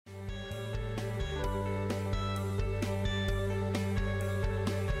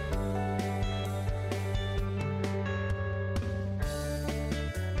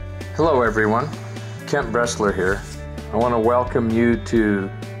Hello everyone, Kent.Bressler here. I want to welcome you to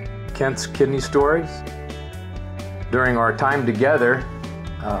Kent's Kidney Stories. During our time together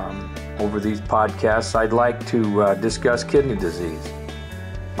over these podcasts, I'd like to discuss kidney disease.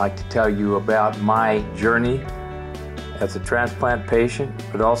 I'd like to tell you about my journey as a transplant patient,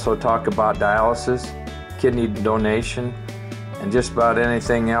 but also talk about dialysis, kidney donation, and just about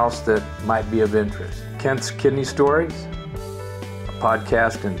anything else that might be of interest. Kent's Kidney Stories, a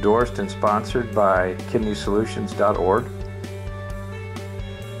podcast endorsed and sponsored by kidneysolutions.org.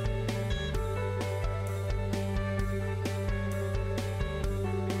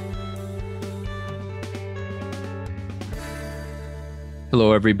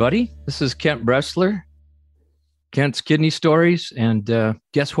 Hello, everybody. This is Kent.Bressler, Kent's Kidney Stories. And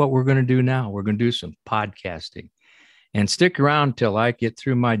guess what we're going to do now? We're going to do some podcasting. And stick around till I get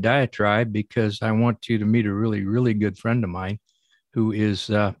through my diatribe, because I want you to meet a really, really good friend of mine who is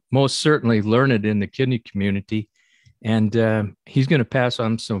most certainly learned in the kidney community. And he's going to pass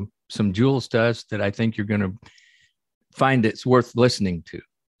on some jewels to us that I think you're going to find it's worth listening to.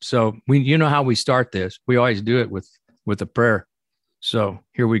 So you know how we start this. We always do it with a prayer. So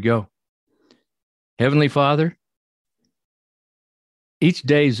here we go. Heavenly Father, each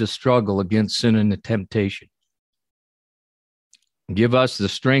day is a struggle against sin and the temptation. Give us the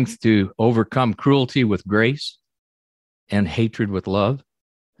strength to overcome cruelty with grace and hatred with love.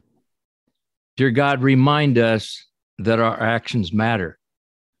 Dear God, remind us that our actions matter.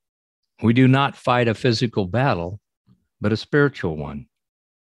 We do not fight a physical battle, but a spiritual one.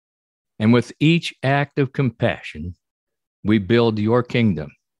 And with each act of compassion, we build your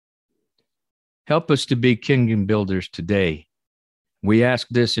kingdom. Help us to be kingdom builders today. We ask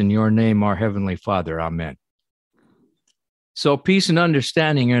this in your name, our Heavenly Father. Amen. So peace and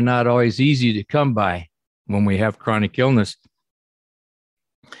understanding are not always easy to come by when we have chronic illness.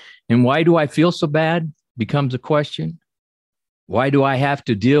 And why do I feel so bad becomes a question. Why do I have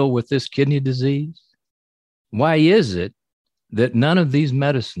to deal with this kidney disease? Why is it that none of these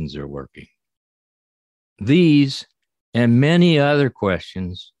medicines are working? These and many other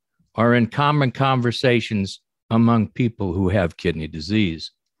questions are in common conversations among people who have kidney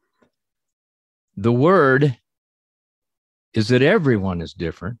disease. The word is that everyone is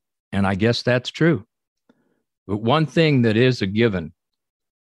different, and I guess that's true. But one thing that is a given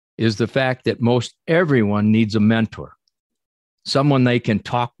is the fact that most everyone needs a mentor, someone they can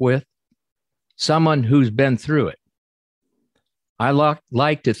talk with, someone who's been through it. I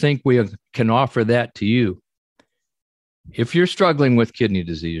like to think we can offer that to you. If you're struggling with kidney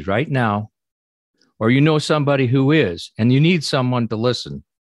disease right now, or you know somebody who is, and you need someone to listen,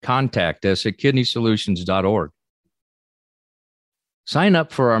 contact us at kidneysolutions.org. Sign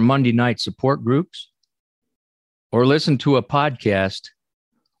up for our Monday night support groups, or listen to a podcast,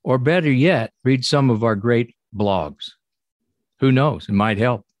 or better yet, read some of our great blogs. Who knows? It might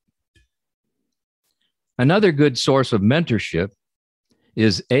help. Another good source of mentorship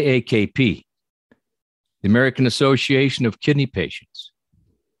is AAKP, the American Association of Kidney Patients.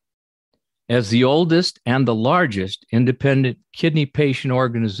 As the oldest and the largest independent kidney patient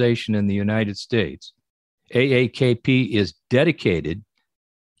organization in the United States, AAKP is dedicated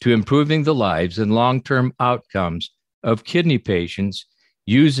to improving the lives and long-term outcomes of kidney patients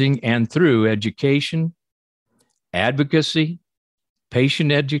using and through education, advocacy,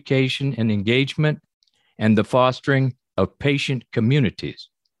 patient education and engagement, and the fostering of patient communities.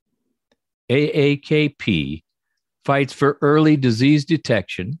 AAKP fights for early disease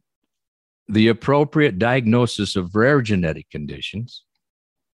detection, the appropriate diagnosis of rare genetic conditions,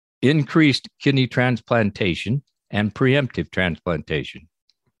 increased kidney transplantation and preemptive transplantation,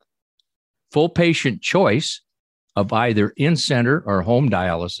 full patient choice of either in-center or home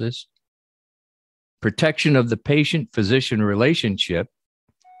dialysis, protection of the patient-physician relationship,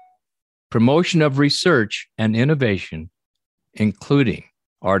 promotion of research and innovation, including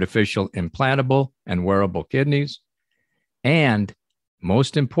artificial implantable and wearable kidneys, and,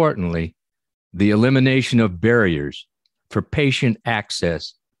 most importantly, the elimination of barriers for patient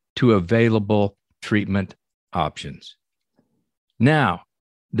access to available treatment options. Now,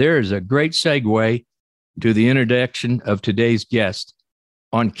 there is a great segue to the introduction of today's guest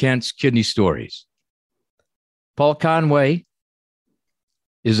on Kent's Kidney Stories. Paul Conway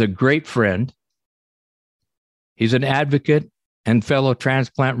is a great friend. He's an advocate and fellow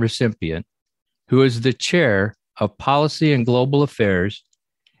transplant recipient who is the chair of Policy and Global Affairs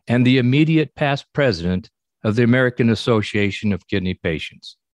and the immediate past president of the American Association of Kidney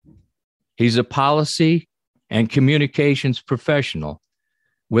Patients. He's a policy and communications professional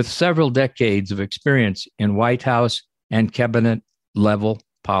with several decades of experience in White House and cabinet level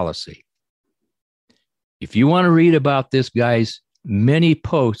policy. If you want to read about this guy's many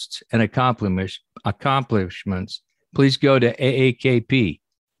posts and accomplishments, please go to AAKP,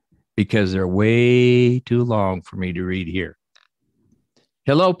 because they're way too long for me to read here.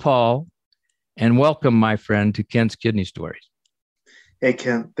 Hello, Paul, and welcome, my friend, to Kent's Kidney Stories. Hey,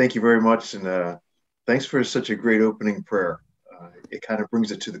 Kent, thank you very much. And thanks for such a great opening prayer. It kind of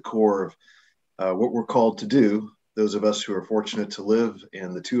brings it to the core of what we're called to do, those of us who are fortunate to live,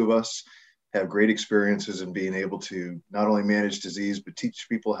 and the two of us have great experiences in being able to not only manage disease, but teach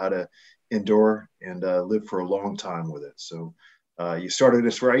people how to endure and live for a long time with it. So you started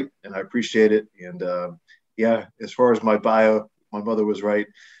us right, and I appreciate it. And yeah, as far as my bio, my mother was right.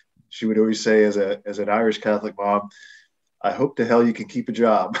 She would always say, as an Irish Catholic mom, I hope to hell you can keep a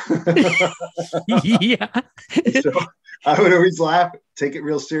job. Yeah. So I would always laugh, take it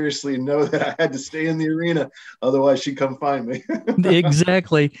real seriously, and know that I had to stay in the arena. Otherwise, she'd come find me.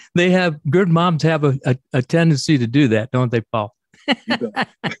 Exactly. Good moms have a tendency to do that, don't they, Paul?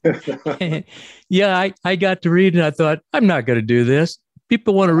 Yeah, I got to read and I thought, I'm not going to do this.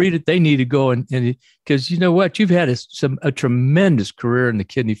 People want to read it, they need to go and because you know what, you've had a tremendous career in the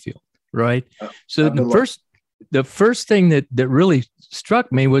kidney field, right? So the first thing that really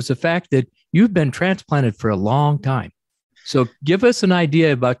struck me was the fact that you've been transplanted for a long time. So give us an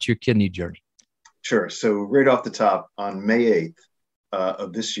idea about your kidney journey. Sure. So right off the top, on May 8th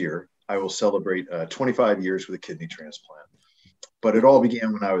of this year, I will celebrate 25 years with a kidney transplant. But it all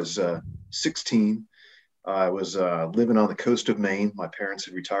began when I was 16. I was living on the coast of Maine. My parents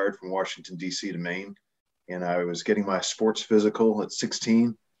had retired from Washington, D.C. to Maine, and I was getting my sports physical at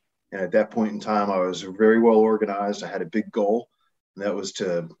 16. And at that point in time, I was very well organized. I had a big goal, and that was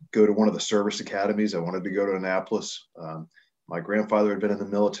to go to one of the service academies. I wanted to go to Annapolis. My grandfather had been in the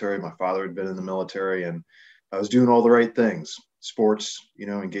military. My father had been in the military, and I was doing all the right things. Sports,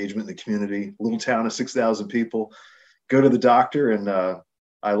 engagement in the community, little town of 6,000 people. Go to the doctor, and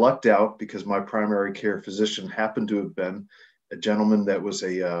I lucked out because my primary care physician happened to have been a gentleman that was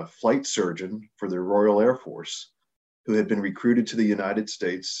a flight surgeon for the Royal Air Force, who had been recruited to the United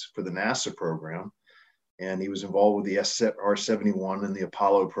States for the NASA program. And he was involved with the SR-71 and the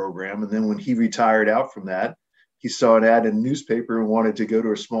Apollo program. And then when he retired out from that, he saw an ad in a newspaper and wanted to go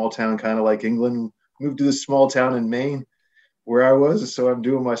to a small town, kind of like England, moved to this small town in Maine where I was. So I'm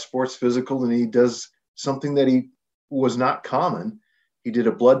doing my sports physical, and he does something that he was not common. He did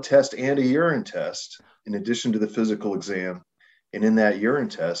a blood test and a urine test in addition to the physical exam. And in that urine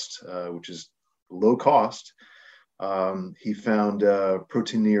test, which is low cost, he found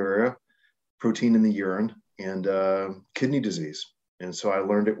proteinuria, protein in the urine, and kidney disease. And so I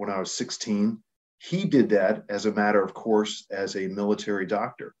learned it when I was 16. He did that as a matter of course as a military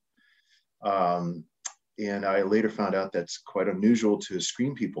doctor. And I later found out that's quite unusual to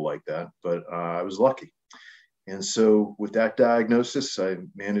screen people like that, but I was lucky. And so with that diagnosis, I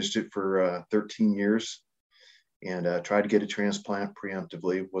managed it for 13 years and tried to get a transplant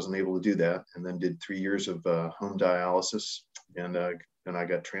preemptively, wasn't able to do that, and then did 3 years of home dialysis, and then I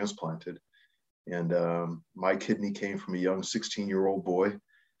got transplanted. And my kidney came from a young 16-year-old boy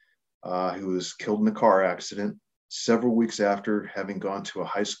who was killed in a car accident several weeks after having gone to a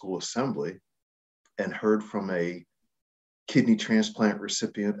high school assembly and heard from a kidney transplant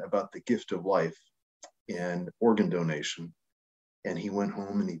recipient about the gift of life and organ donation. And he went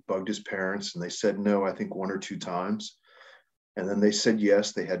home and he bugged his parents, and they said no, I think 1 or 2 times. And then they said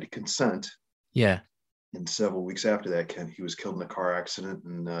yes, they had to consent. Yeah. And several weeks after that, Ken, he was killed in a car accident,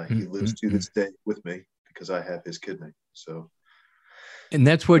 and he lives to this day with me because I have his kidney. So, and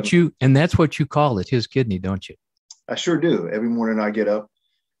that's what you call it, his kidney, don't you? I sure do. Every morning I get up,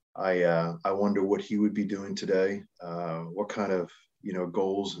 I wonder what he would be doing today, what kind of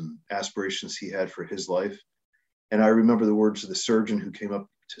goals and aspirations he had for his life. And I remember the words of the surgeon who came up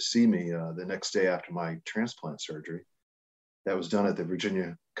to see me the next day after my transplant surgery. That was done at the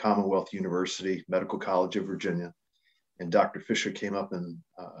Virginia Commonwealth University Medical College of Virginia. And Dr. Fisher came up and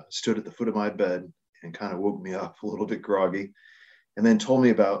stood at the foot of my bed and kind of woke me up a little bit groggy, and then told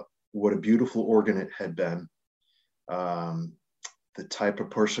me about what a beautiful organ it had been, the type of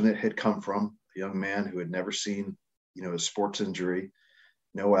person it had come from, a young man who had never seen, a sports injury,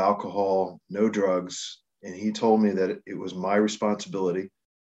 no alcohol, no drugs. And he told me that it was my responsibility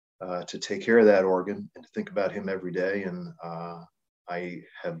to take care of that organ and to think about him every day. And I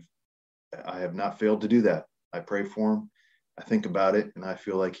have not failed to do that. I pray for him. I think about it, and I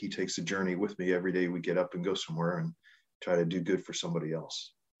feel like he takes a journey with me every day. We get up and go somewhere and try to do good for somebody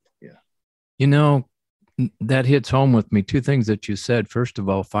else. Yeah. That hits home with me. 2 things that you said. First of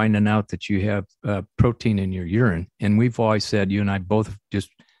all, finding out that you have protein in your urine. And we've always said, you and I both just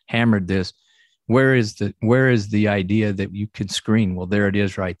hammered this. Where is the idea that you can screen? Well, there it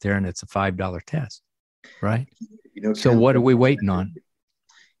is right there. And it's a $5 test, right? So Ken, what are we waiting on?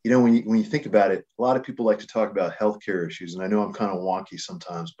 When you think about it, a lot of people like to talk about healthcare issues. And I know I'm kind of wonky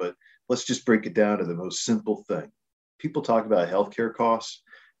sometimes, but let's just break it down to the most simple thing. People talk about healthcare costs.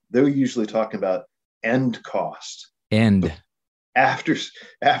 They're usually talking about end cost. End. After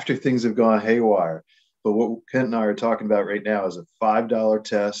things have gone haywire. But what Kent and I are talking about right now is a $5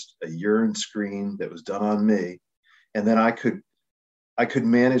 test, a urine screen that was done on me. And then I could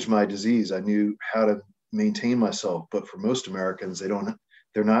manage my disease. I knew how to maintain myself. But for most Americans,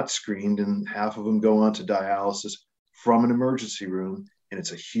 they're not screened, and half of them go on to dialysis from an emergency room, and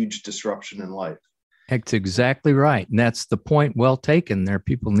it's a huge disruption in life. That's exactly right. And that's the point well taken there.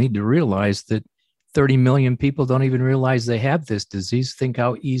 People need to realize that 30 million people don't even realize they have this disease. Think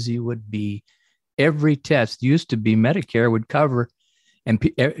how easy it would be. Every test used to be Medicare would cover, and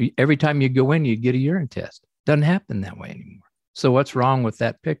every time you go in, you get a urine test. Doesn't happen that way anymore. So what's wrong with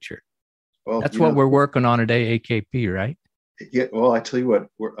that picture? Well, that's what we're working on at AAKP, right? Yeah. Well, I tell you what,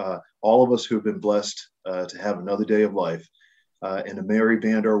 we're all of us who have been blessed to have another day of life, and a merry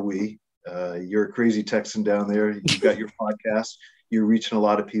band are we. You're a crazy Texan down there. You've got your podcast. You're reaching a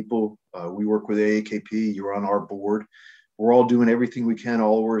lot of people. We work with AAKP. You're on our board. We're all doing everything we can,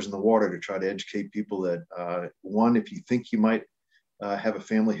 all oars in the water, to try to educate people that, one, if you think you might have a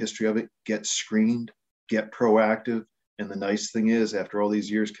family history of it, get screened, get proactive. And the nice thing is, after all these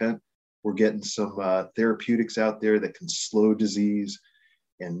years, Kent, we're getting some therapeutics out there that can slow disease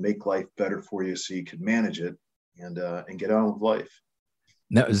and make life better for you, so you can manage it and get on with life.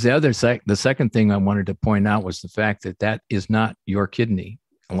 That was the second thing I wanted to point out was the fact that is not your kidney.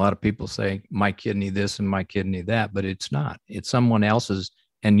 A lot of people say my kidney this and my kidney that, but it's not. It's someone else's,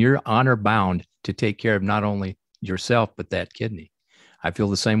 and you're honor bound to take care of not only yourself, but that kidney. I feel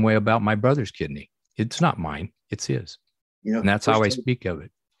the same way about my brother's kidney. It's not mine, it's his. And that's how I speak of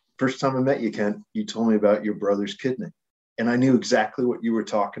it. First time I met you, Ken, you told me about your brother's kidney, and I knew exactly what you were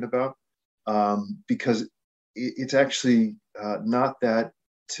talking about, because it's actually not that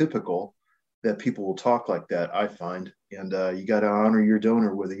typical that people will talk like that, I find. And you got to honor your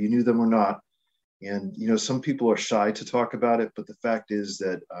donor, whether you knew them or not. And, some people are shy to talk about it, but the fact is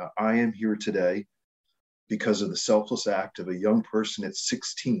that I am here today because of the selfless act of a young person at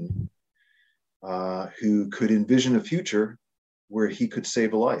 16 who could envision a future where he could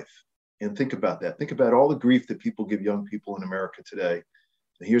save a life. And think about that. Think about all the grief that people give young people in America today.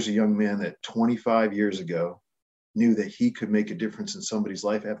 And here's a young man that 25 years ago knew that he could make a difference in somebody's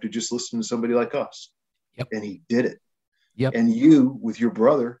life after just listening to somebody like us. Yep. And he did it. Yep. And you, with your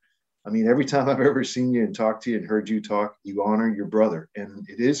brother, I mean, every time I've ever seen you and talked to you and heard you talk, you honor your brother. And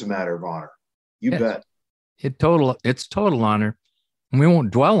it is a matter of honor. You bet. It's total honor. And we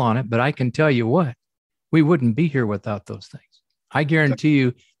won't dwell on it, but I can tell you what, we wouldn't be here without those things. I guarantee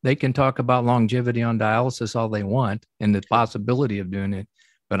you they can talk about longevity on dialysis all they want and the possibility of doing it,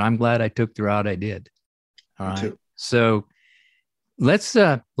 but I'm glad I took the route I did. All right. Too. So let's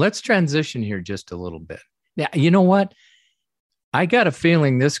transition here just a little bit. Now, you know what? I got a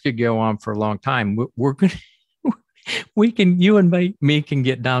feeling this could go on for a long time. You and me can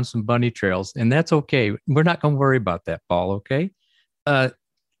get down some bunny trails, and that's okay. We're not going to worry about that, Paul. Okay.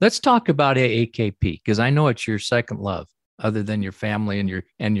 Let's talk about AAKP, because I know it's your second love other than your family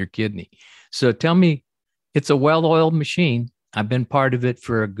and your kidney. So tell me, it's a well-oiled machine. I've been part of it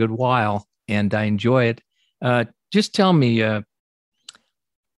for a good while and I enjoy it. Just tell me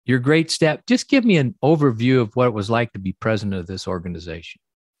your great step. Just give me an overview of what it was like to be president of this organization.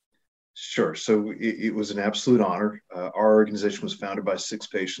 Sure. So it was an absolute honor. Our organization was founded by 6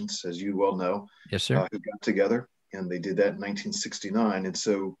 patients, as you well know. Yes, sir. Who got together, and they did that in 1969. And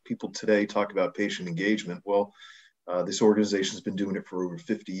so people today talk about patient engagement. Well, this organization has been doing it for over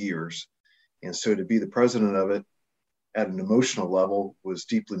 50 years. And so to be the president of it at an emotional level was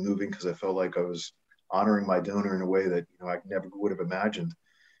deeply moving, because I felt like I was honoring my donor in a way that I never would have imagined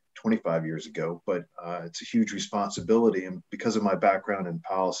 25 years ago. But it's a huge responsibility. And because of my background in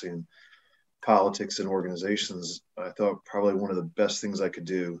policy and politics and organizations, I thought probably one of the best things I could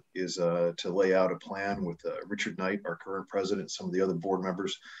do is to lay out a plan with Richard Knight, our current president, some of the other board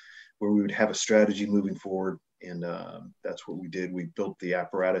members, where we would have a strategy moving forward. And that's what we did. We built the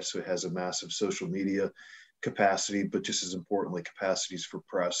apparatus so it has a massive social media capacity, but just as importantly, capacities for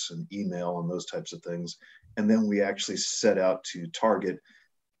press and email and those types of things. And then we actually set out to target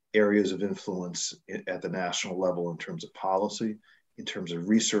areas of influence at the national level in terms of policy, in terms of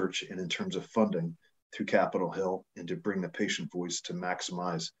research, and in terms of funding through Capitol Hill, and to bring the patient voice to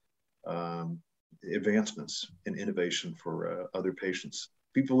maximize advancements in innovation for other patients.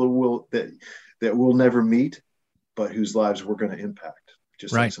 people that we'll never meet, but whose lives we're going to impact,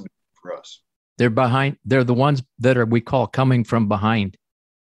 just like somebody for us. They're the ones that we call coming from behind,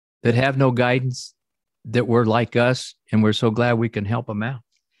 that have no guidance, that were like us, and we're so glad we can help them out.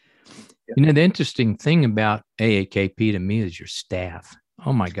 Yeah. You know, the interesting thing about AAKP to me is your staff.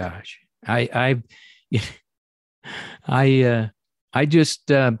 Oh my gosh. I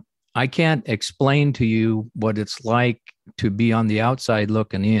can't explain to you what it's like to be on the outside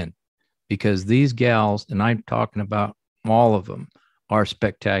looking in, because these gals, and I'm talking about all of them, are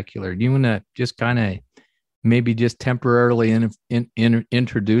spectacular. Do you want to just kind of maybe just temporarily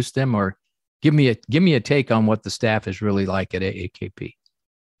introduce them, or give me a take on what the staff is really like at AAKP?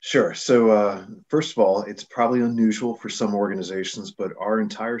 Sure. So first of all, it's probably unusual for some organizations, but our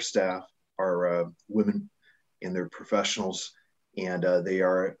entire staff are women, and they're professionals, and they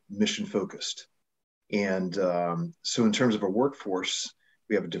are mission focused. And so in terms of a workforce,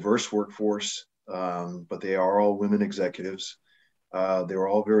 we have a diverse workforce, but they are all women executives. They're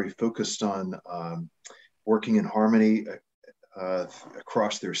all very focused on working in harmony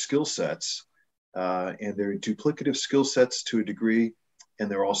across their skill sets, and they're duplicative skill sets to a degree, and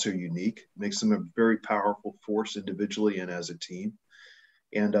they're also unique. Makes them a very powerful force individually and as a team.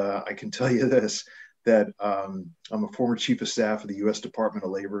 And I can tell you this, that I'm a former chief of staff of the U.S. Department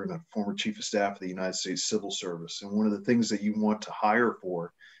of Labor and a former chief of staff of the United States Civil Service. And one of the things that you want to hire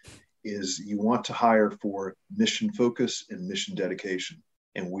for is you want to hire for mission focus and mission dedication.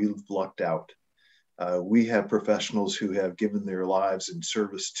 And we've lucked out. We have professionals who have given their lives in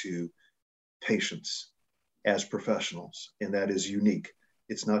service to patients as professionals, and that is unique.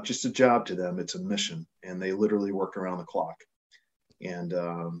 It's not just a job to them, it's a mission, and they literally work around the clock. And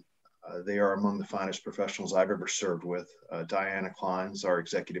they are among the finest professionals I've ever served with. Diana Klein's our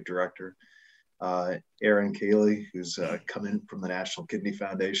executive director. Erin Cayley, who's come in from the National Kidney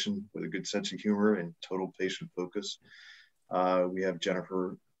Foundation with a good sense of humor and total patient focus. We have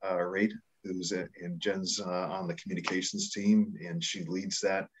Jennifer Raitt, who's and Jen's on the communications team, and she leads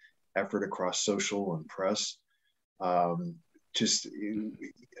that effort across social and press. Val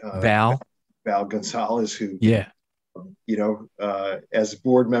Gonzalez, who, as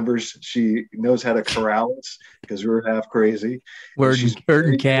board members, she knows how to corral us because we're half crazy. She's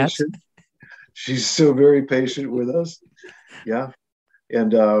herding cats. Patient. She's so very patient with us. Yeah.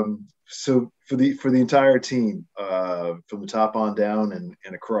 And so for the entire team, from the top on down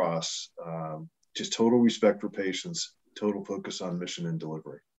and across, just total respect for patients, total focus on mission and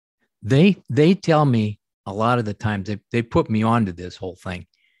delivery. They tell me a lot of the times they put me onto this whole thing.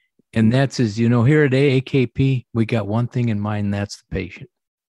 And that's here at AAKP, we got one thing in mind, and that's the patient.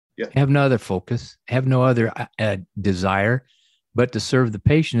 Yeah. Have no other focus, have no other desire, but to serve the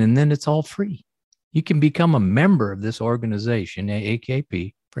patient. And then it's all free. You can become a member of this organization,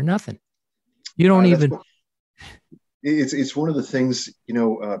 AAKP, for nothing. You don't even. It's one of the things,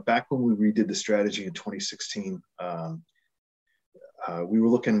 back when we redid the strategy in 2016, we were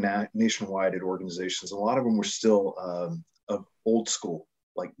looking nationwide at organizations. A lot of them were still of old school,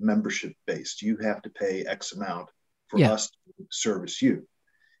 like membership based. You have to pay X amount for us to service you.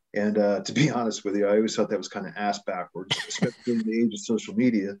 And to be honest with you, I always thought that was kind of ass backwards, especially in the age of social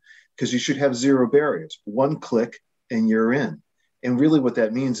media, because you should have zero barriers. One click and you're in. And really what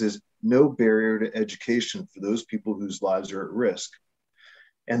that means is no barrier to education for those people whose lives are at risk.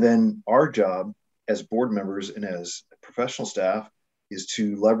 And then our job as board members and as professional staff is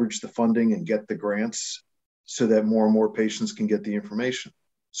to leverage the funding and get the grants so that more and more patients can get the information.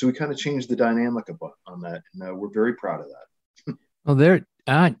 So we kind of changed the dynamic on that. And we're very proud of that. Well,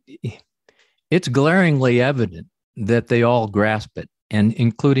 it's glaringly evident that they all grasp it, and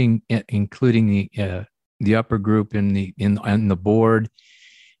including the upper group in the board,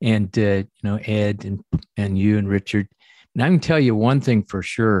 and Ed and you and Richard. And I can tell you one thing for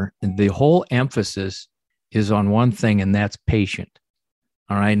sure: the whole emphasis is on one thing, and that's patient.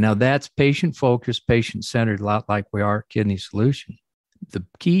 All right, now that's patient focused, patient centered, a lot like we are at Kidney Solution. The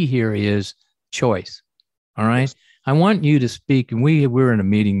key here is choice. All right. Yes. I want you to speak, and we were in a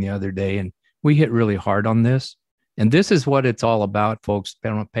meeting the other day, and we hit really hard on this. And this is what it's all about, folks.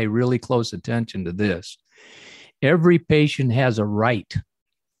 Pay really close attention to this. Every patient has a right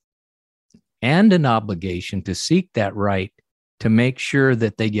and an obligation to seek that right to make sure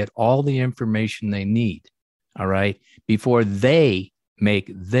that they get all the information they need, all right, before they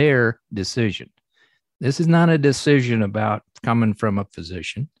make their decision. This is not a decision about coming from a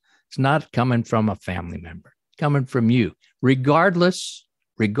physician. It's not coming from a family member. Coming from you, regardless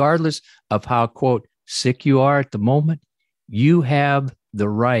of how, quote, sick you are at the moment, you have the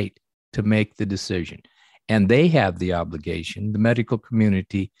right to make the decision. And they have the obligation, the medical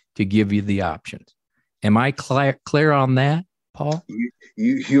community, to give you the options. Am I clear on that, Paul?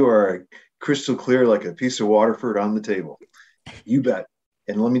 You are crystal clear like a piece of Waterford on the table. You bet.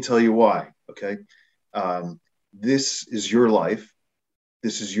 And let me tell you why, okay? This is your life.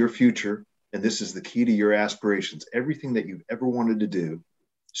 This is your future. And this is the key to your aspirations. Everything that you've ever wanted to do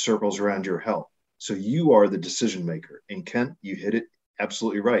circles around your health. So you are the decision maker. And Kent, you hit it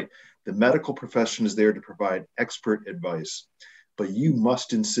absolutely right. The medical profession is there to provide expert advice, but you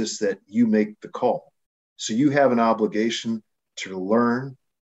must insist that you make the call. So you have an obligation to learn,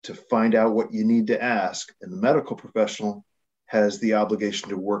 to find out what you need to ask, and the medical professional has the obligation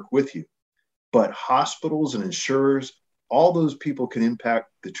to work with you. But hospitals and insurers, all those people can impact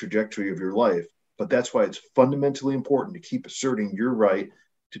the trajectory of your life. But that's why it's fundamentally important to keep asserting your right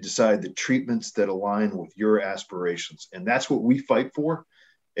to decide the treatments that align with your aspirations. And that's what we fight for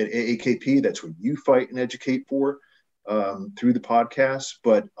at AAKP. That's what you fight and educate for through the podcast.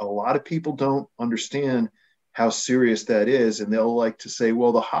 But a lot of people don't understand how serious that is. And they'll like to say,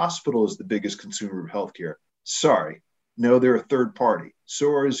 well, the hospital is the biggest consumer of healthcare. Sorry. No, they're a third party.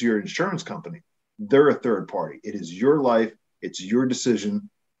 So is your insurance company. They're a third party. It is your life. It's your decision.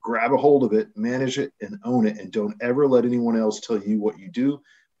 Grab a hold of it, manage it, and own it. And don't ever let anyone else tell you what you do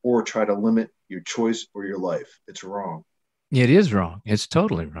or try to limit your choice or your life. It's wrong. It is wrong. It's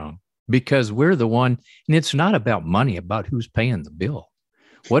totally wrong, because we're the one, and it's not about money, about who's paying the bill.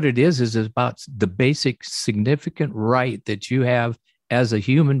 What it is about the basic significant right that you have as a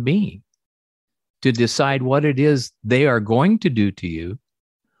human being to decide what it is they are going to do to you,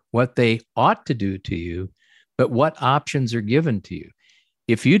 what they ought to do to you, but what options are given to you.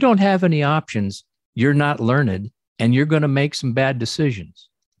 If you don't have any options, you're not learned, and you're going to make some bad decisions.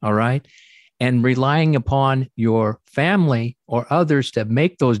 All right. And relying upon your family or others to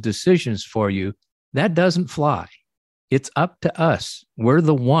make those decisions for you, that doesn't fly. It's up to us. We're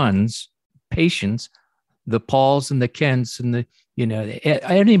the ones, patients, the Pauls and the Kents and the,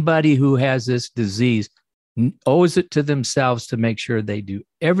 anybody who has this disease owes it to themselves to make sure they do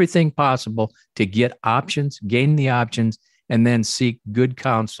everything possible to get options, gain the options, and then seek good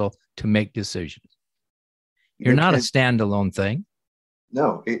counsel to make decisions. You're not a standalone thing.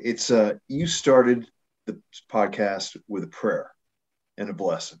 No, it's you started the podcast with a prayer and a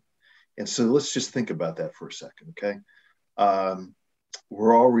blessing. And so let's just think about that for a second, okay?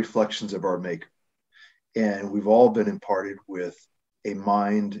 We're all reflections of our maker. And we've all been imparted with a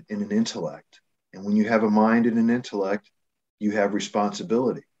mind and an intellect. And when you have a mind and an intellect, you have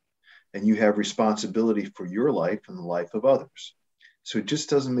responsibility. And you have responsibility for your life and the life of others. So it just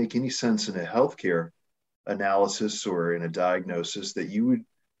doesn't make any sense in a healthcare analysis or in a diagnosis that you would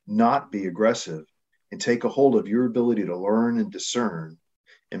not be aggressive and take a hold of your ability to learn and discern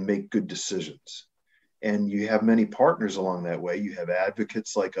and make good decisions. And you have many partners along that way. You have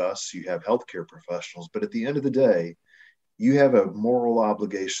advocates like us, you have healthcare professionals, but at the end of the day, you have a moral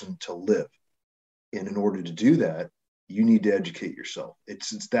obligation to live. And in order to do that, you need to educate yourself.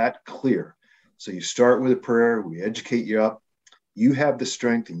 It's that clear. So you start with a prayer, we educate you up. You have the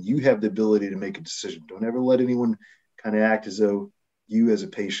strength and you have the ability to make a decision. Don't ever let anyone kind of act as though you as a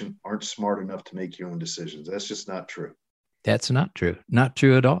patient aren't smart enough to make your own decisions. That's just not true. That's not true. Not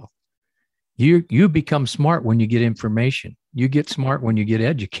true at all. You become smart when you get information. You get smart when you get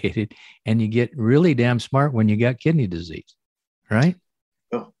educated, and you get really damn smart when you got kidney disease, right?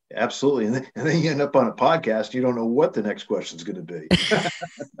 Oh, absolutely. And then you end up on a podcast. You don't know what the next question is going to be.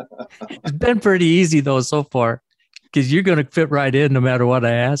 It's been pretty easy though so far, because you're going to fit right in no matter what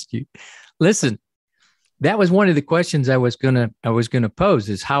I ask you. Listen, that was one of the questions I was going to pose,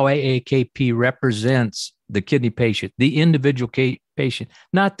 is how AAKP represents the kidney patient, the individual patient,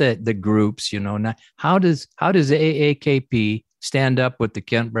 not the groups. Not how does AAKP stand up with the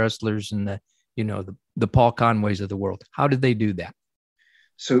Kent.Bresslers and the Paul Conways of the world? How did they do that?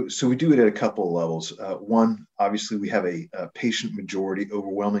 So we do it at a couple of levels. One, obviously, we have a patient majority,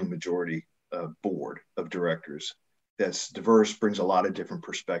 overwhelming majority board of directors that's diverse, brings a lot of different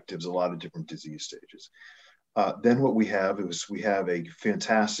perspectives, a lot of different disease stages. Then what we have is we have a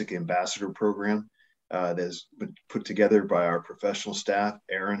fantastic ambassador program that has been put together by our professional staff.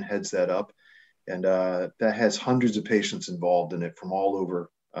 Aaron heads that up, and that has hundreds of patients involved in it from all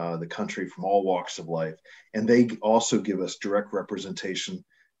over the country, from all walks of life. And they also give us direct representation,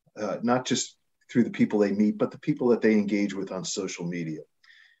 not just through the people they meet, but the people that they engage with on social media.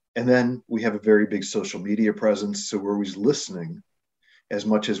 And then we have a very big social media presence. So we're always listening as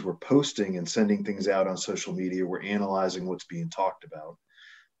much as we're posting and sending things out on social media. We're analyzing what's being talked about.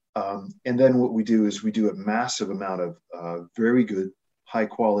 And then what we do is we do a massive amount of very good, high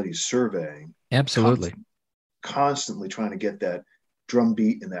quality surveying. Absolutely. constantly trying to get that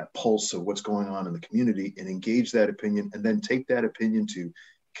drumbeat and that pulse of what's going on in the community and engage that opinion, and then take that opinion to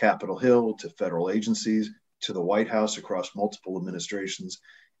Capitol Hill, to federal agencies, to the White House, across multiple administrations.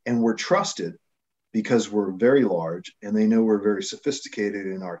 And we're trusted because we're very large and they know we're very sophisticated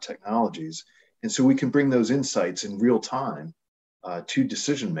in our technologies. And so we can bring those insights in real time to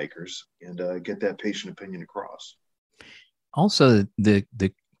decision makers and get that patient opinion across. Also, the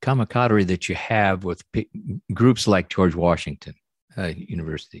camaraderie that you have with groups like George Washington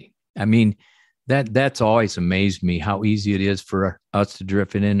University. I mean, that's always amazed me how easy it is for us to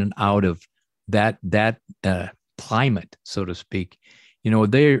drift in and out of that climate, so to speak.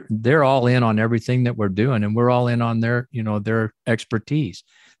 They're all in on everything that we're doing, and we're all in on their expertise.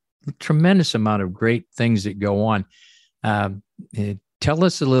 Tremendous amount of great things that go on. Tell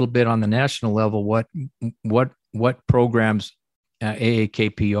us a little bit on the national level what programs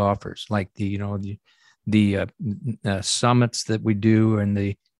AAKP offers, like the summits that we do and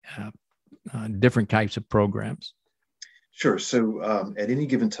the different types of programs. Sure. So at any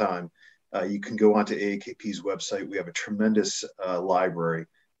given time, you can go onto AAKP's website. We have a tremendous library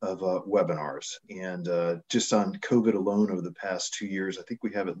of webinars. And just on COVID alone over the past 2 years, I think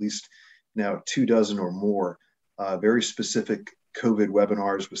we have at least now 24 or more very specific COVID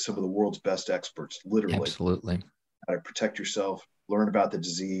webinars with some of the world's best experts, literally. Absolutely. How to protect yourself, learn about the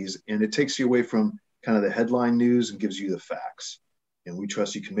disease. And it takes you away from kind of the headline news and gives you the facts. And we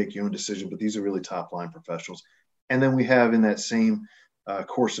trust you can make your own decision, but these are really top line professionals. And then we have in that same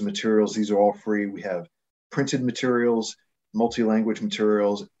course of materials, these are all free. We have printed materials, multi-language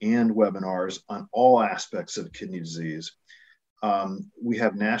materials, and webinars on all aspects of kidney disease. We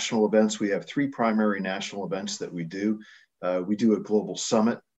have national events. We have 3 primary national events that we do. We do a global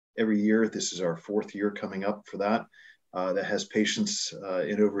summit every year. This is our 4th year coming up for that. That has patients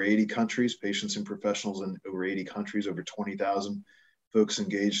in over 80 countries, patients and professionals in over 80 countries, over 20,000 folks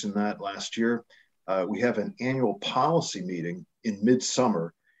engaged in that last year. We have an annual policy meeting in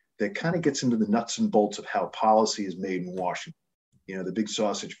midsummer that kind of gets into the nuts and bolts of how policy is made in Washington, the big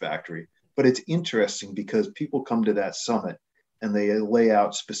sausage factory. But it's interesting because people come to that summit and they lay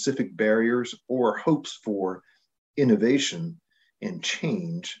out specific barriers or hopes for innovation and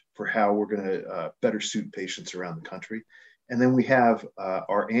change for how we're going to better suit patients around the country. And then we have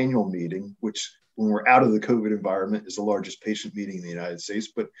our annual meeting, which when we're out of the COVID environment is the largest patient meeting in the United States.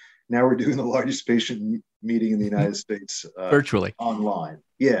 But now we're doing the largest patient meeting in the United States virtually online.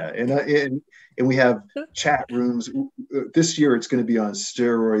 Yeah. And we have chat rooms. This year, it's going to be on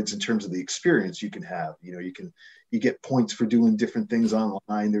steroids in terms of the experience you can have. You get points for doing different things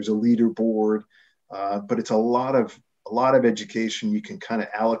online. There's a leaderboard, but it's a lot of education. You can kind of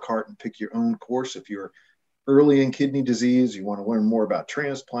a la carte and pick your own course. If you're early in kidney disease, you want to learn more about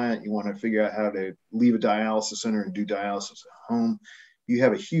transplant, you want to figure out how to leave a dialysis center and do dialysis at home, you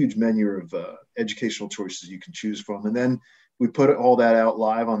have a huge menu of educational choices you can choose from. And then we put all that out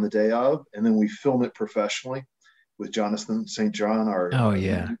live on the day of, and then we film it professionally with Jonathan St. John, our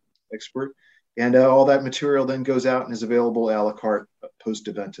expert. And all that material then goes out and is available a la carte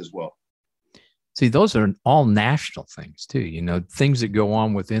post-event as well. See, those are all national things too, things that go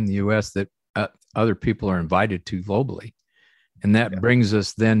on within the U.S. that other people are invited to globally. And that brings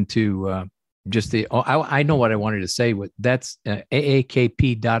us then to I know what I wanted to say. That's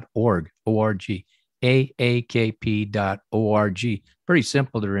aakp.org, O-R-G, aakp.org. Pretty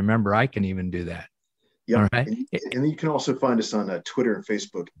simple to remember. I can even do that. Yeah. All right. And you can also find us on Twitter and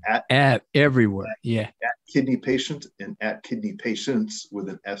Facebook at everywhere. At Kidney Patient and at Kidney Patients with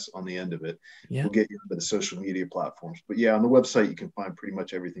an S on the end of it. Yeah. We'll get you into the social media platforms. But on the website, you can find pretty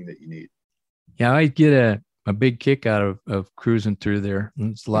much everything that you need. Yeah, I get a big kick out of cruising through there.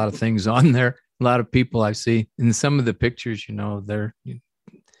 There's a lot of things on there, a lot of people I see. And some of the pictures, they're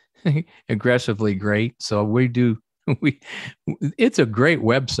aggressively great. So it's a great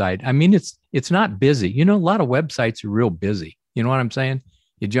website. I mean, it's not busy. A lot of websites are real busy. You know what I'm saying?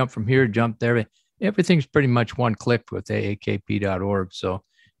 You jump from here, jump there. Everything's pretty much one click with aakp.org. So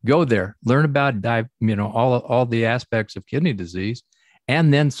go there, learn about all the aspects of kidney disease,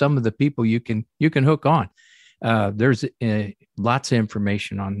 and then some of the people you can hook on. There's lots of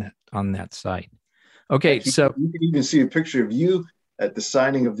information on that site. Okay, so you can even see a picture of you at the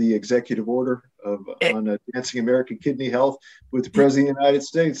signing of the executive order on advancing American kidney health with the President of the United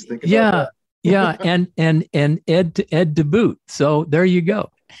States. Think about that. and Ed to boot. So there you go.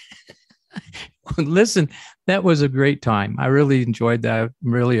 Listen, that was a great time. I really enjoyed that. I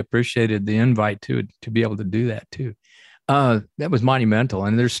really appreciated the invite to be able to do that too. That was monumental,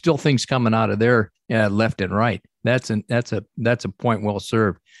 and there's still things coming out of there left and right. That's a point well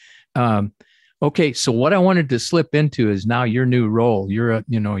served. Okay, so what I wanted to slip into is now your new role. You're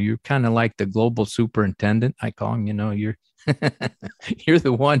kind of like the global superintendent. I call him. You're you're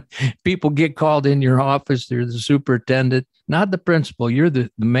the one. People get called in your office. They're the superintendent, not the principal. You're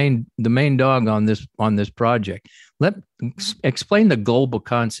the main dog on this project. Explain the global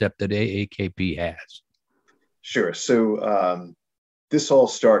concept that AAKP has. Sure. So this all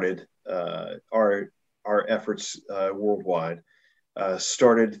started our efforts worldwide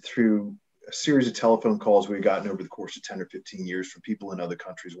started through a series of telephone calls we've gotten over the course of 10 or 15 years from people in other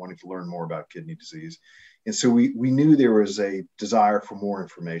countries wanting to learn more about kidney disease. And so we knew there was a desire for more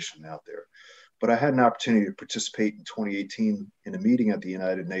information out there. But I had an opportunity to participate in 2018 in a meeting at the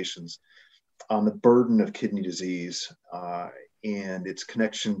United Nations on the burden of kidney disease and its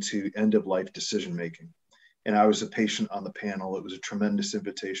connection to end-of-life decision-making. And I was a patient on the panel. It was a tremendous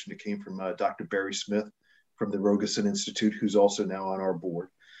invitation. It came from Dr. Barry Smith from the Rogerson Institute, who's also now on our board.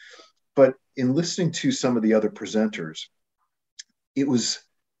 But in listening to some of the other presenters, it was,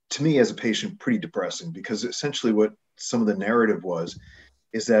 to me as a patient, pretty depressing, because essentially what some of the narrative was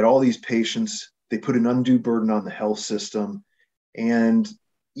is that all these patients, they put an undue burden on the health system, and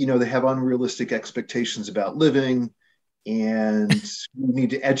they have unrealistic expectations about living, and we need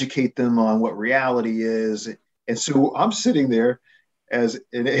to educate them on what reality is. And so I'm sitting there as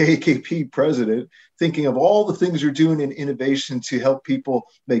an AAKP president, thinking of all the things you're doing in innovation to help people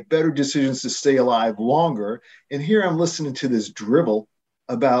make better decisions to stay alive longer. And here I'm listening to this drivel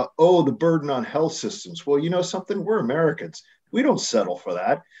about, the burden on health systems. Well, you know something? We're Americans. We don't settle for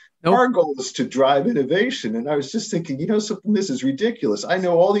that. Nope. Our goal is to drive innovation. And I was just thinking, something, this is ridiculous. I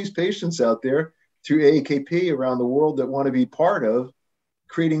know all these patients out there through AAKP around the world that want to be part of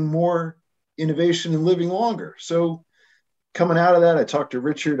creating more innovation and living longer. So coming out of that, I talked to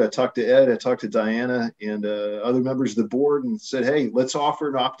Richard, I talked to Ed, I talked to Diana and other members of the board and said, hey, let's offer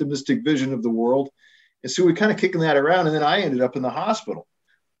an optimistic vision of the world. And so we kind of kicking that around. And then I ended up in the hospital.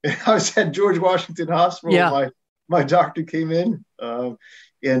 And I was at George Washington Hospital. Yeah. My doctor came in and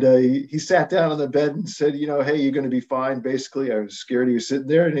he sat down on the bed and said, hey, you're going to be fine. Basically, I was scared he was sitting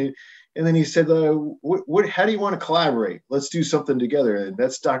there. And then he said, how do you want to collaborate? Let's do something together. And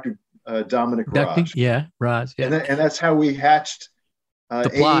that's Dr. Dominic Raj. Yeah, Raj. Yeah. And that's how we hatched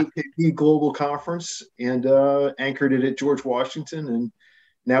AAKP Global Conference and anchored it at George Washington. And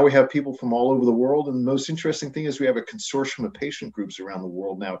now we have people from all over the world. And the most interesting thing is we have a consortium of patient groups around the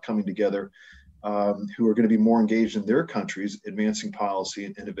world now coming together who are going to be more engaged in their countries, advancing policy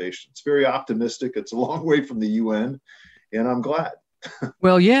and innovation. It's very optimistic. It's a long way from the UN, and I'm glad.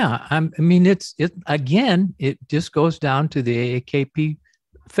 Well, yeah. It just goes down to the AAKP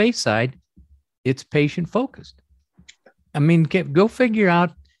face side. It's patient focused. Go figure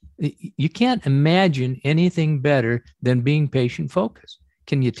out. You can't imagine anything better than being patient focused.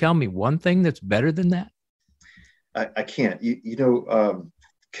 Can you tell me one thing that's better than that? I can't.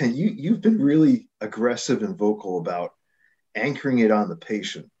 Ken, you've been really aggressive and vocal about anchoring it on the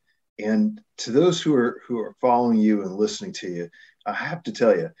patient. And to those who are following you and listening to you, I have to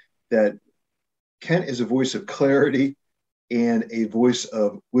tell you that Kent is a voice of clarity and a voice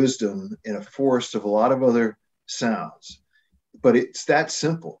of wisdom in a forest of a lot of other sounds. But it's that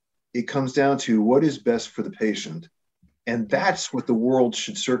simple. It comes down to what is best for the patient. And that's what the world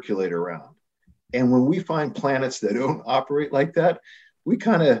should circulate around. And when we find planets that don't operate like that, we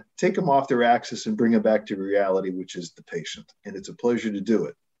kind of take them off their axis and bring them back to reality, which is the patient. And it's a pleasure to do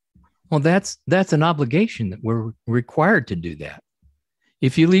it. Well, that's an obligation that we're required to do that.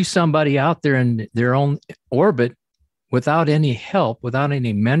 If you leave somebody out there in their own orbit without any help, without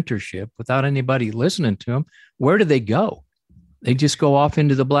any mentorship, without anybody listening to them, where do they go? They just go off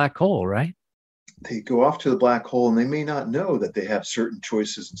into the black hole, right? They go off to the black hole and they may not know that they have certain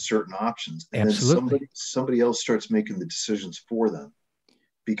choices and certain options. And Absolutely. Then somebody else starts making the decisions for them,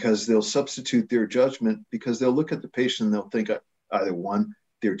 because they'll substitute their judgment, because they'll look at the patient and they'll think either one,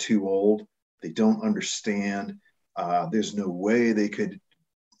 they're too old, they don't understand, there's no way they could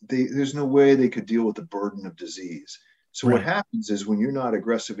deal with the burden of disease. So Right. What happens is when you're not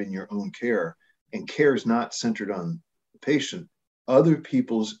aggressive in your own care, and care is not centered on the patient, other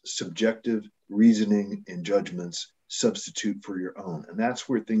people's subjective reasoning and judgments substitute for your own. And that's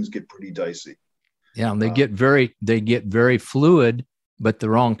where things get pretty dicey. Yeah, and they get very fluid, but the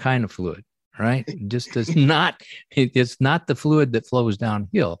wrong kind of fluid, right? It just does not, it's not the fluid that flows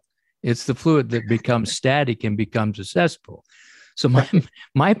downhill. It's the fluid that becomes static and becomes a cesspool. So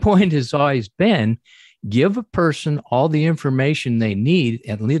my point has always been, give a person all the information they need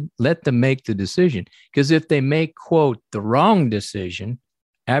and let them make the decision. Because if they make, quote, the wrong decision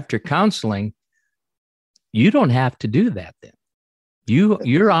after counseling, you don't have to do that then.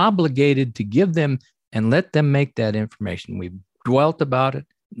 You're obligated to give them and let them make that information. We've dwelt about it,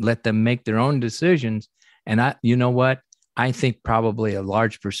 let them make their own decisions. And you know what? I think probably a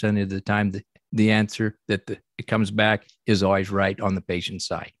large percentage of the time, the answer that it comes back is always right on the patient's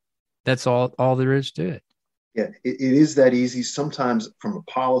side. That's all there is to it. Yeah, it is that easy. Sometimes from a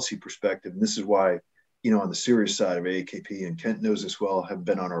policy perspective, and this is why, on the serious side of AAKP, and Kent knows this well, have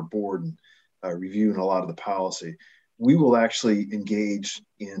been on our board and reviewing a lot of the policy, we will actually engage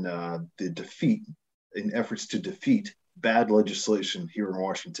in in efforts to defeat bad legislation here in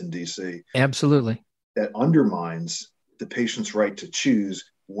Washington, D.C. Absolutely. That undermines the patient's right to choose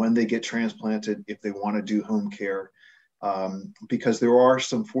when they get transplanted, if they want to do home care, because there are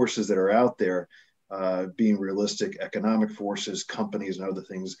some forces that are out there, being realistic, economic forces, companies, and other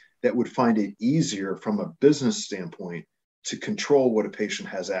things that would find it easier from a business standpoint to control what a patient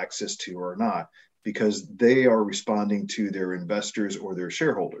has access to or not, because they are responding to their investors or their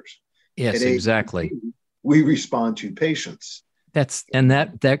shareholders. Yes, exactly. We respond to patients.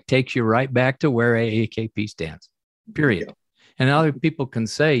 That takes you right back to where AAKP stands, period. Yeah. And other people can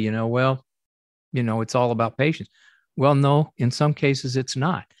say, it's all about patients. Well, no, in some cases it's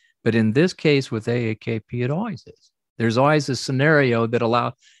not. But in this case with AAKP, it always is. There's always a scenario that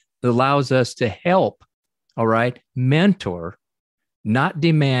allows us to help, all right, mentor, not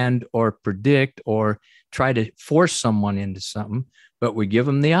demand or predict or try to force someone into something, but we give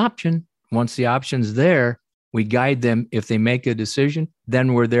them the option. Once the option's there, we guide them. If they make a decision,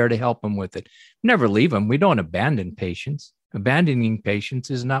 then we're there to help them with it. Never leave them. We don't abandon patients. Abandoning patients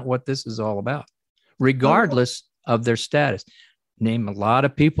is not what this is all about, regardless of their status. Name a lot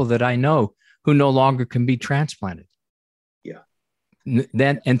of people that I know who no longer can be transplanted. Yeah.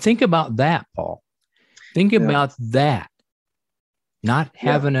 And think about that, Paul. Think about that. Not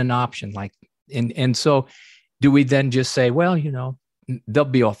having an option and so do we then just say, well, they'll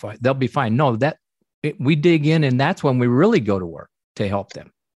be all fine. They'll be fine. No, we dig in, and that's when we really go to work to help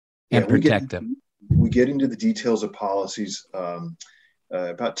them and protect them. We get into the details of policies.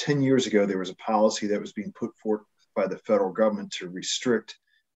 About 10 years ago, there was a policy that was being put forth by the federal government to restrict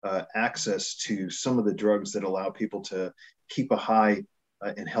access to some of the drugs that allow people to keep a high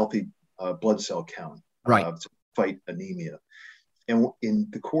and healthy blood cell count, to fight anemia. And in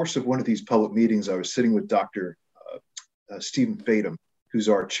the course of one of these public meetings, I was sitting with Dr. Stephen Fadum, who's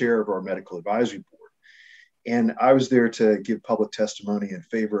our chair of our medical advisory board. And I was there to give public testimony in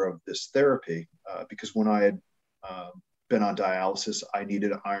favor of this therapy because when I had been on dialysis, I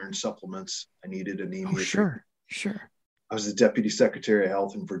needed iron supplements. I needed anemia. Oh, sure. I was the deputy secretary of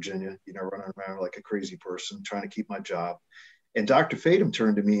health in Virginia, running around like a crazy person, trying to keep my job. And Dr. Fadum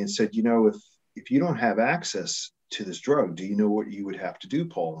turned to me and said, if you don't have access to this drug, do you know what you would have to do,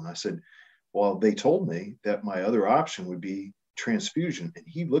 Paul? And I said, well, they told me that my other option would be transfusion. And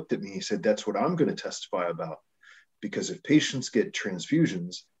he looked at me and he said, that's what I'm going to testify about. Because if patients get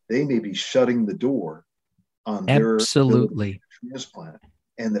transfusions, they may be shutting the door on their transplant.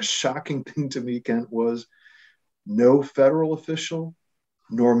 And the shocking thing to me, Kent, was no federal official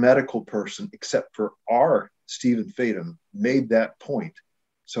nor medical person, except for our Stephen Fadum, made that point.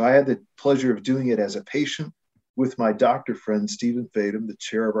 So I had the pleasure of doing it as a patient with my doctor friend, Stephen Fadum, the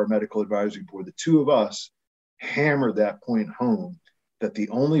chair of our medical advisory board. The two of us hammered that point home, that the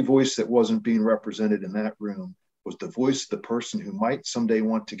only voice that wasn't being represented in that room was the voice of the person who might someday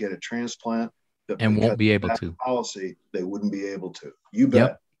want to get a transplant and won't be able to. Policy, they wouldn't be able to. You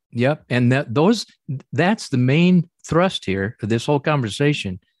bet. Yep. And that's the main thrust here of this whole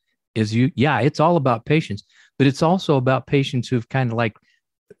conversation is it's all about patients, but it's also about patients who've kind of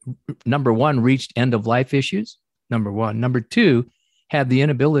number one, reached end of life issues. Number one. Number two, have the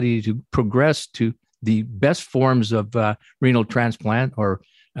inability to progress to the best forms of renal transplant or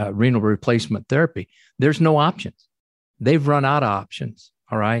renal replacement therapy. There's no options. They've run out of options.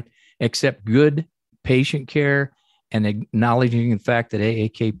 All right. Except good patient care and acknowledging the fact that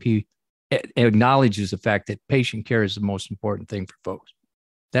AAKP acknowledges the fact that patient care is the most important thing for folks.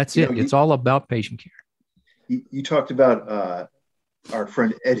 That's it. It's all about patient care. You talked about our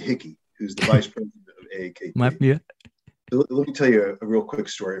friend Ed Hickey, who's the vice president of AAKP. Let me tell you a real quick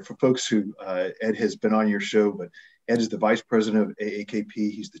story. For folks who, Ed has been on your show, but Ed is the vice president of AAKP.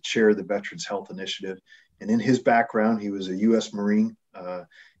 He's the chair of the Veterans Health Initiative. And in his background, he was a U.S. Marine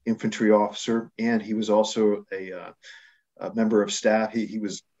infantry officer, and he was also a member of staff. He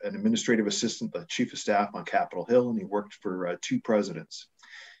was an administrative assistant, the chief of staff on Capitol Hill, and he worked for two presidents.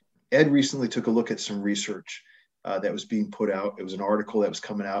 Ed recently took a look at some research that was being put out. It was an article that was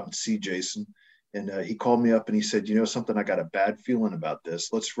coming out in See Jason. And he called me up and he said, something, I got a bad feeling about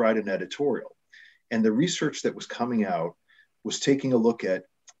this. Let's write an editorial. And the research that was coming out was taking a look at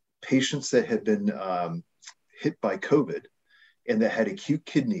patients that had been hit by COVID and that had acute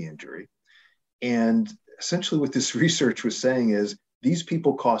kidney injury. And essentially what this research was saying is these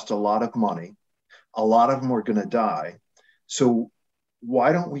people cost a lot of money. A lot of them are going to die. So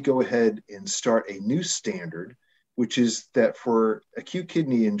why don't we go ahead and start a new standard, which is that for acute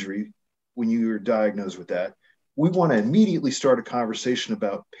kidney injury, when you are diagnosed with that, we want to immediately start a conversation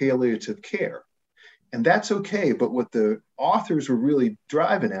about palliative care. And that's okay. But what the authors were really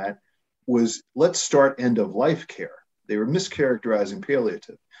driving at was let's start end of life care. They were mischaracterizing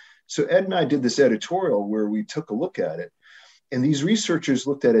palliative. So Ed and I did this editorial where we took a look at it. And these researchers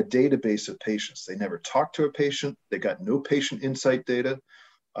looked at a database of patients. They never talked to a patient. They got no patient insight data.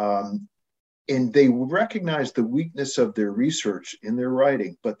 And they recognized the weakness of their research in their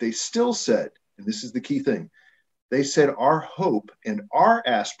writing, but they still said, and this is the key thing, they said our hope and our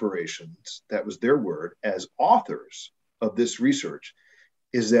aspirations, that was their word, as authors of this research,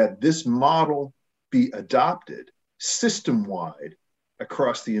 is that this model be adopted system-wide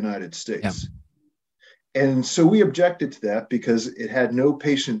across the United States. Yeah. And so we objected to that because it had no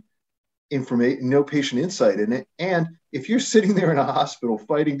patient information, no patient insight in it. And if you're sitting there in a hospital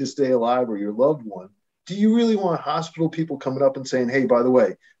fighting to stay alive or your loved one, do you really want hospital people coming up and saying, hey, by the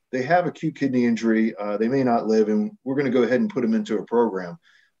way, they have acute kidney injury, they may not live, and we're going to go ahead and put them into a program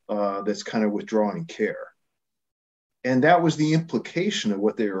that's kind of withdrawing care. And that was the implication of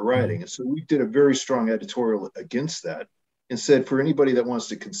what they were writing. And so we did a very strong editorial against that and said, for anybody that wants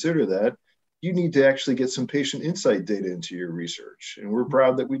to consider that, you need to actually get some patient insight data into your research. And we're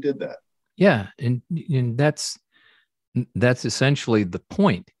proud that we did that. Yeah. And that's essentially the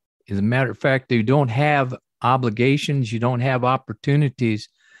point. As a matter of fact, you don't have obligations, you don't have opportunities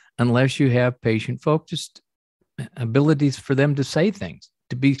unless you have patient-focused abilities for them to say things,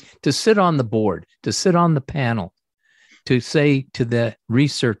 to sit on the board, to sit on the panel, to say to the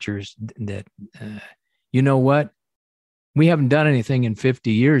researchers that, you know what, we haven't done anything in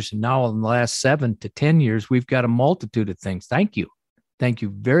 50 years. And now in the last 7 to 10 years, we've got a multitude of things. Thank you. Thank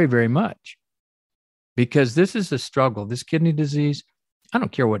you very, very much. Because this is a struggle. This kidney disease, I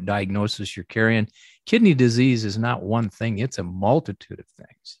don't care what diagnosis you're carrying. Kidney disease is not one thing. It's a multitude of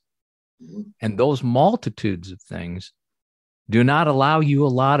things. And those multitudes of things do not allow you a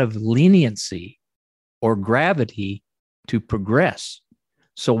lot of leniency or gravity to progress.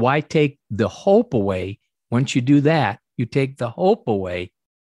 So why take the hope away? Once you do that, you take the hope away.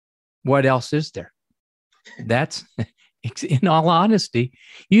 What else is there? That's, in all honesty,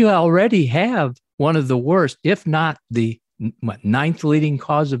 you already have one of the worst, if not the 9th leading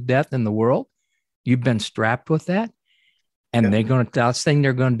cause of death in the world. You've been strapped with that. And the last thing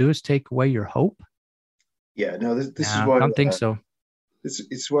they're going to do is take away your hope. Yeah, no, this is why I don't think so.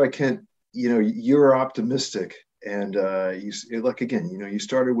 It's why Kent, you're optimistic. And you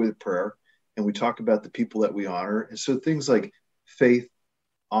started with prayer, and we talk about the people that we honor. And so things like faith,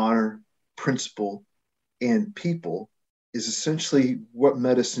 honor, principle, and people is essentially what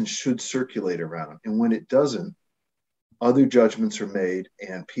medicine should circulate around. And when it doesn't, other judgments are made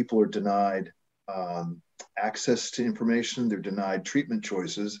and people are denied access to information, they're denied treatment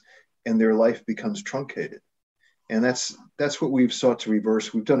choices, and their life becomes truncated. And that's what we've sought to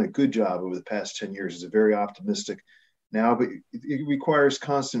reverse. We've done a good job over the past 10 years. It's very optimistic now, but it requires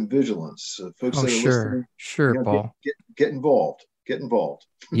constant vigilance. Folks that are listening, Paul. Get involved. Get involved.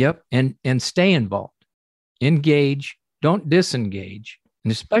 Yep, and stay involved. Engage. Don't disengage,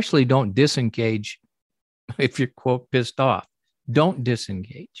 and especially don't disengage if you're, quote, pissed off. Don't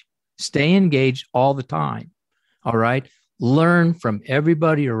disengage. Stay engaged all the time. All right. Learn from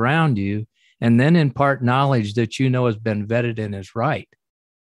everybody around you, and then impart knowledge that has been vetted and is right.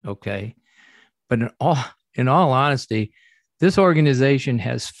 Okay. But in all honesty, this organization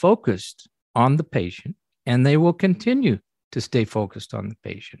has focused on the patient, and they will continue to stay focused on the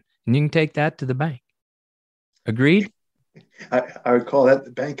patient. And you can take that to the bank. Agreed? I would call that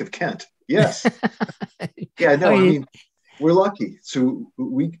the Bank of Kent. Yes. Yeah, no, I mean, we're lucky. So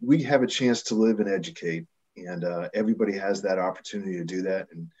we have a chance to live and educate, and everybody has that opportunity to do that.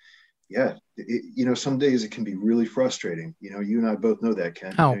 And yeah, some days it can be really frustrating. You and I both know that,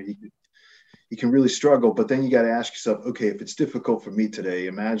 Ken. You can really struggle, but then you got to ask yourself, okay, if it's difficult for me today,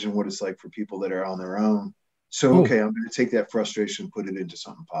 imagine what it's like for people that are on their own. So, okay, I'm going to take that frustration, put it into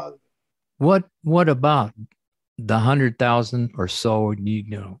something positive. What about the 100,000 or so,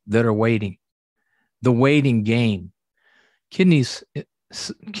 that are waiting? The waiting game. Kidney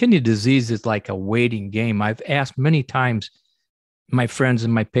disease is like a waiting game. I've asked many times my friends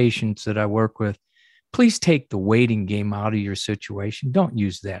and my patients that I work with, please take the waiting game out of your situation. Don't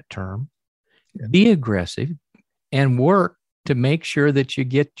use that term. Yeah. Be aggressive and work to make sure that you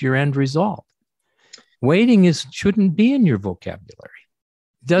get your end result. Waiting shouldn't be in your vocabulary.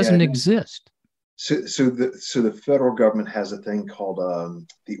 It doesn't exist. So the federal government has a thing called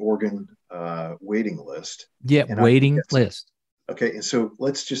the organ waiting list. Yeah, waiting list. Okay, and so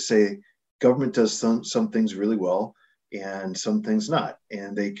let's just say government does some things really well and some things not,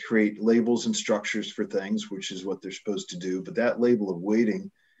 and they create labels and structures for things, which is what they're supposed to do. But that label of waiting,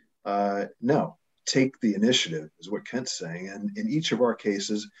 no, take the initiative is what Kent's saying. And in each of our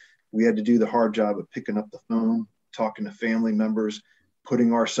cases, we had to do the hard job of picking up the phone, talking to family members,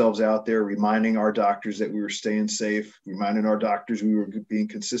 putting ourselves out there, reminding our doctors that we were staying safe, reminding our doctors we were being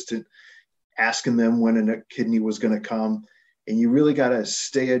consistent, asking them when a kidney was going to come. And you really got to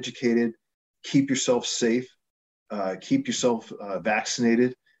stay educated, keep yourself safe, keep yourself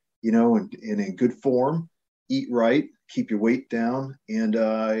vaccinated, and in good form, eat right, keep your weight down, and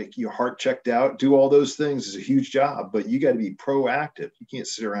your heart checked out. Do all those things is a huge job, but you got to be proactive. You can't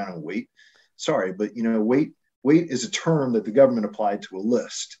sit around and wait. Sorry, but wait is a term that the government applied to a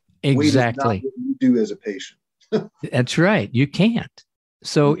list. Exactly. Wait is not what you do as a patient. That's right. You can't.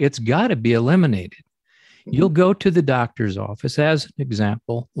 So it's got to be eliminated. You'll go to the doctor's office as an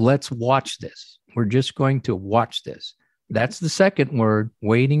example. Let's watch this. We're just going to watch this. That's the second word.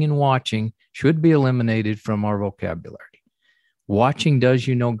 Waiting and watching should be eliminated from our vocabulary. Watching does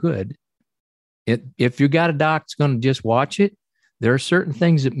you no good. If you got a doc that's going to just watch it, there are certain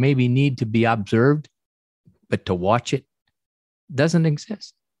things that maybe need to be observed, but to watch it doesn't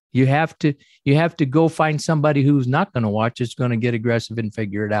exist. You have to go find somebody who's not going to watch it's going to get aggressive and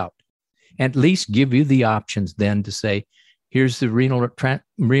figure it out. At least give you the options then to say, here's the renal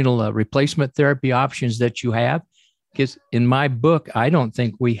replacement therapy options that you have. Because in my book, I don't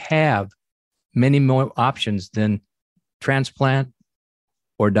think we have many more options than transplant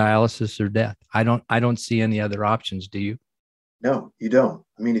or dialysis or death. I don't see any other options. Do you? No, you don't.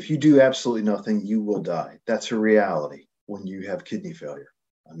 I mean, if you do absolutely nothing, you will die. That's a reality when you have kidney failure.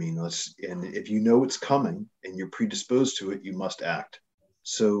 I mean, and if you know it's coming and you're predisposed to it, you must act.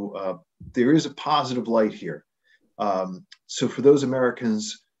 So there is a positive light here. So for those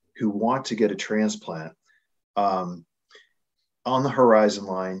Americans who want to get a transplant, on the horizon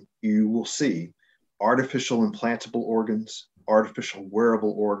line, you will see artificial implantable organs, artificial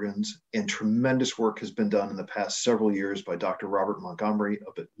wearable organs, and tremendous work has been done in the past several years by Dr. Robert Montgomery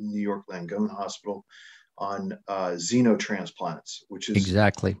up at New York Langone Hospital on xenotransplants, which is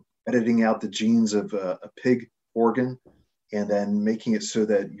exactly editing out the genes of a pig organ and then making it so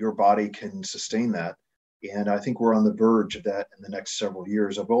that your body can sustain that. And I think we're on the verge of that in the next several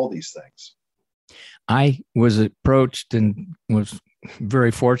years of all these things. I was approached and was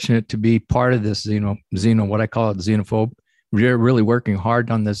very fortunate to be part of this what I call it, xenophobe. We're really working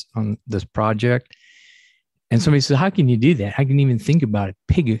hard on this project. And somebody said, how can you do that? How can you even think about it?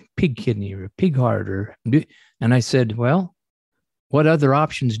 Pig kidney or a pig heart and I said, well, what other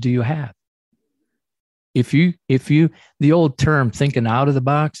options do you have? If you, the old term thinking out of the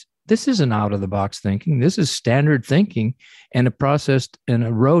box, this isn't out of the box thinking. This is standard thinking and a process and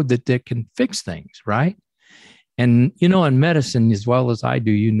a road that can fix things, right? And, in medicine, as well as I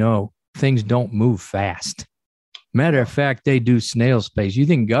do, things don't move fast. Matter of fact, they do snail's pace. You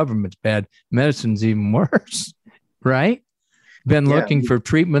think government's bad, medicine's even worse, right? Been looking for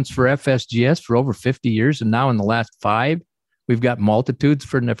treatments for FSGS for over 50 years. And now in the last 5, we've got multitudes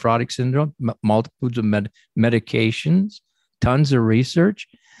for nephrotic syndrome, multitudes of medications, tons of research.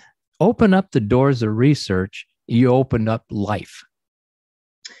 Open up the doors of research, you open up life.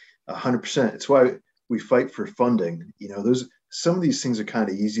 100%. It's why we fight for funding. Some of these things are kind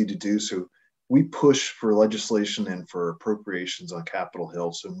of easy to do. So we push for legislation and for appropriations on Capitol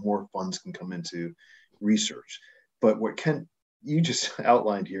Hill so more funds can come into research. But what you just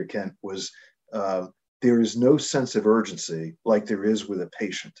outlined here, Kent, was there is no sense of urgency like there is with a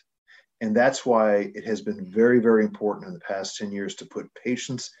patient. And that's why it has been very, very important in the past 10 years to put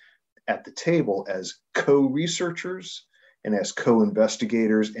patients at the table as co-researchers and as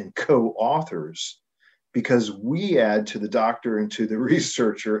co-investigators and co-authors, because we add to the doctor and to the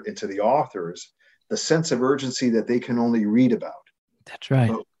researcher and to the authors the sense of urgency that they can only read about. That's right.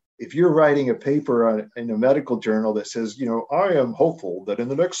 So if you're writing a paper in a medical journal that says, I am hopeful that in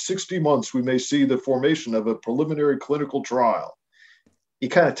the next 60 months we may see the formation of a preliminary clinical trial, you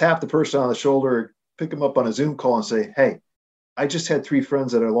kind of tap the person on the shoulder, pick them up on a Zoom call and say, hey, I just had 3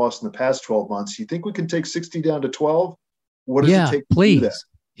 friends that I lost in the past 12 months. You think we can take 60 down to 12? What does it take to do that?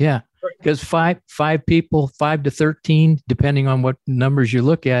 Yeah, because 5 people, 5 to 13, depending on what numbers you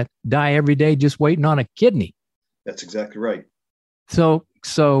look at, die every day just waiting on a kidney. That's exactly right. So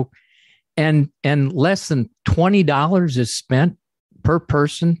and less than $20 is spent per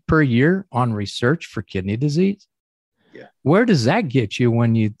person per year on research for kidney disease. Yeah. Where does that get you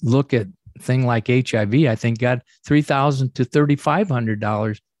when you look at a thing like HIV? I think got $3,000 to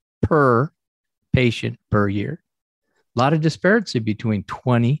 $3,500 per patient per year. A lot of disparity between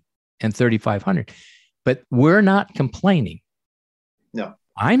 20 and 3,500. But we're not complaining. No.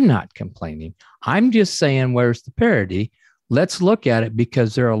 I'm not complaining. I'm just saying, where's the parity? Let's look at it,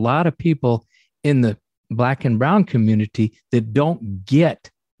 because there are a lot of people in the Black and brown community that don't get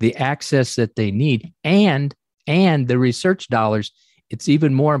the access that they need, and the research dollars. It's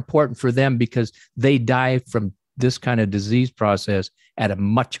even more important for them because they die from this kind of disease process at a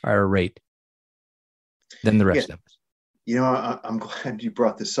much higher rate than the rest of us. You know, I'm glad you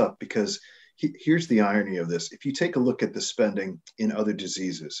brought this up, because here's the irony of this. If you take a look at the spending in other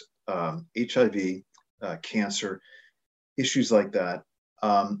diseases, HIV, cancer, issues like that,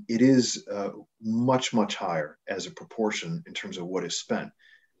 it is much, much higher as a proportion in terms of what is spent.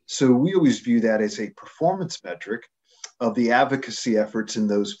 So we always view that as a performance metric of the advocacy efforts in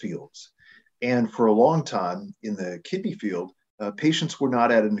those fields. And for a long time in the kidney field, patients were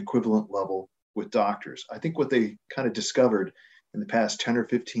not at an equivalent level with doctors. I think what they kind of discovered in the past 10 or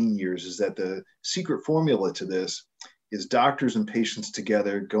 15 years is that the secret formula to this is doctors and patients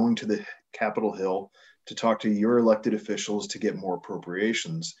together going to the Capitol Hill to talk to your elected officials to get more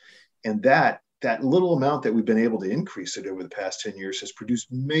appropriations. And that little amount that we've been able to increase it over the past 10 years has produced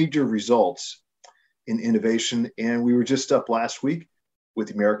major results in innovation. And we were just up last week with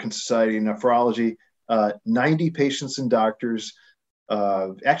the American Society of Nephrology, 90 patients and doctors,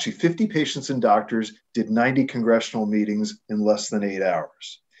 actually 50 patients and doctors did 90 congressional meetings in less than 8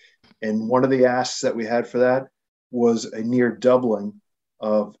 hours. And one of the asks that we had for that was a near doubling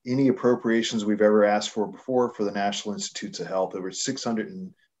of any appropriations we've ever asked for before for the National Institutes of Health. There were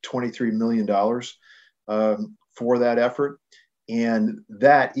 $623 million for that effort. And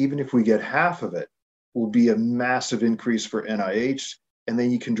that, even if we get half of it, will be a massive increase for NIH. And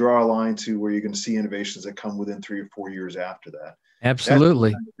then you can draw a line to where you're going to see innovations that come within 3 or 4 years after that. Absolutely.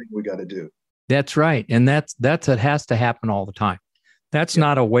 That's the kind of thing we got to do. That's right. And that's it has to happen all the time. That's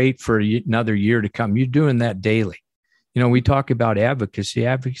not a wait for another year to come. You're doing that daily. You know, we talk about advocacy.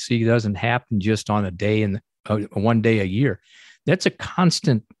 Advocacy doesn't happen just on a day and one day a year. That's a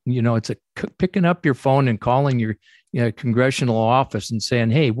constant, you know, it's a picking up your phone and calling your congressional office and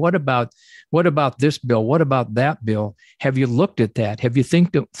saying, hey, what about this bill? What about that bill? Have you looked at that? Have you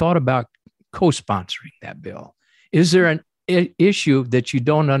thought about co-sponsoring that bill? Is there an issue that you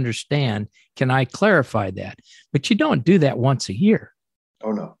don't understand? Can I clarify that? But you don't do that once a year.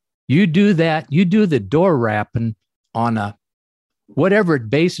 Oh, no. You do that. You do the door rapping on a whatever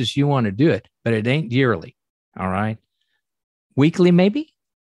basis you want to do it, but it ain't yearly. All right. Weekly, maybe.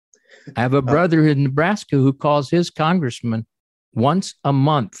 I have a brother in Nebraska who calls his congressman once a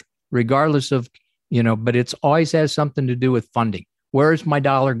month, regardless of, but it's always has something to do with funding. Where is my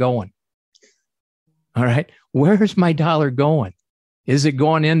dollar going? All right. Where is my dollar going? Is it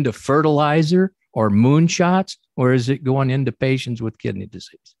going into fertilizer or moonshots, or is it going into patients with kidney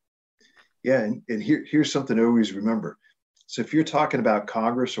disease? Yeah. And here's something to always remember. So if you're talking about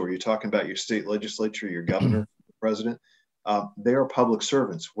Congress or you're talking about your state legislature, your governor, the president, they are public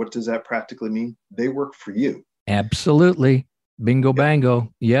servants. What does that practically mean? They work for you. Absolutely. Bingo,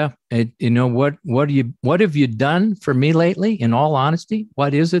 bango. Yeah. And what have you done for me lately? In all honesty,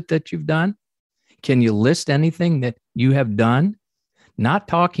 what is it that you've done? Can you list anything that you have done? Not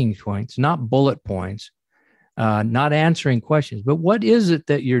talking points, not bullet points, not answering questions, but what is it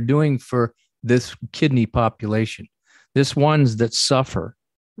that you're doing for this kidney population? This ones that suffer,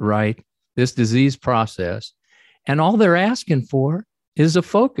 right? This disease process. And all they're asking for is a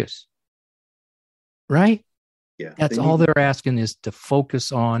focus, right? Yeah. That's all they're asking is to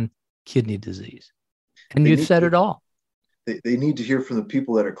focus on kidney disease. And you've said it all. They need to hear from the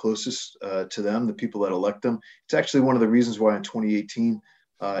people that are closest to them, the people that elect them. It's actually one of the reasons why in 2018,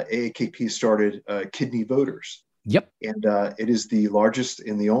 AAKP started Kidney Voters. Yep. And it is the largest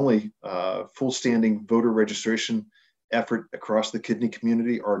and the only full standing voter registration effort across the kidney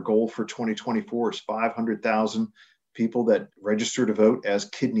community. Our goal for 2024 is 500,000 people that register to vote as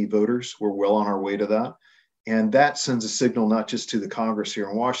kidney voters. We're well on our way to that. And that sends a signal not just to the Congress here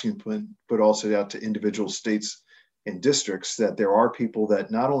in Washington, but also out to individual states and districts that there are people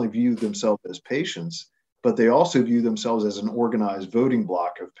that not only view themselves as patients, but they also view themselves as an organized voting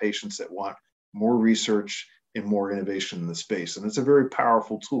bloc of patients that want more research and more innovation in the space. And it's a very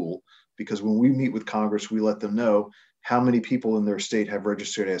powerful tool because when we meet with Congress, we let them know how many people in their state have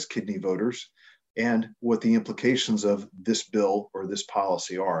registered as kidney voters. and what the implications of this bill or this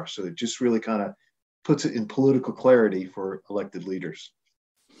policy are. So it just really kind of puts it in political clarity for elected leaders.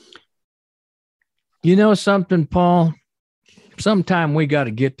 You know something, Paul? Sometime we got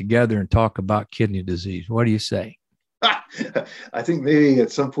to get together and talk about kidney disease. What do you say? I think maybe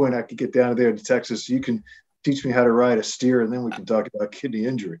at some point I could get down there to Texas. You can teach me how to ride a steer, and then we can talk about kidney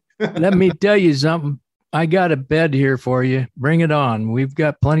injury. Let me tell you something. I got a bed here for you. Bring it on. We've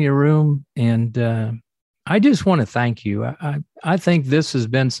got plenty of room. And I just want to thank you. I think this has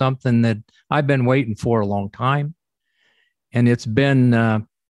been something that I've been waiting for a long time. And it's been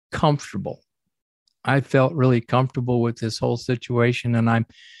comfortable. I felt really comfortable with this whole situation. And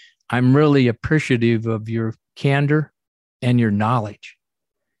I'm really appreciative of your candor and your knowledge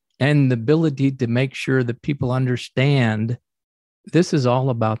and the ability to make sure that people understand this is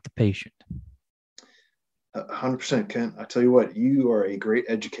all about the patient. 100%, Kent. I tell you what, you are a great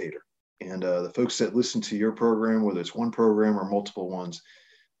educator. And the folks that listen to your program, whether it's one program or multiple ones,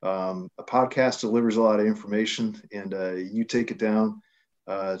 a podcast delivers a lot of information, and you take it down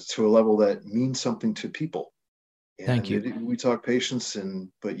to a level that means something to people. And thank you. We talk patients,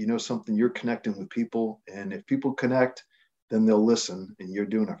 but you know something, you're connecting with people. And if people connect, then they'll listen. And you're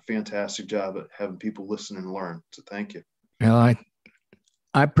doing a fantastic job at having people listen and learn. So thank you. Well,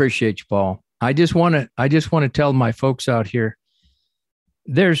 I appreciate you, Paul. I just want to tell my folks out here,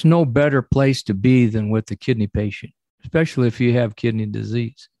 there's no better place to be than with the kidney patient, especially if you have kidney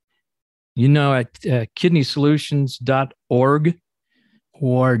disease. You know, at kidneysolutions.org,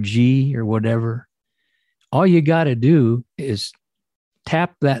 ORG or whatever, all you got to do is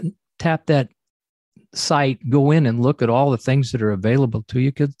tap that site, go in and look at all the things that are available to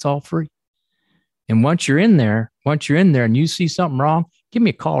you because it's all free. And once you're in there and you see something wrong, give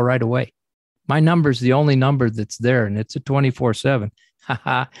me a call right away. My number is the only number that's there, and it's a 24/7.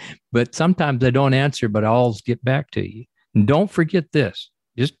 But sometimes I don't answer, but I'll always get back to you. And don't forget this.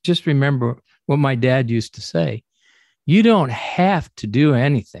 Just remember what my dad used to say. You don't have to do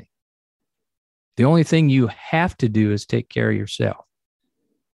anything. The only thing you have to do is take care of yourself.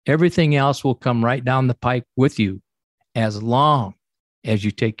 Everything else will come right down the pike with you as long as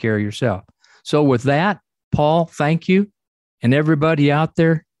you take care of yourself. So with that, Paul, thank you. And everybody out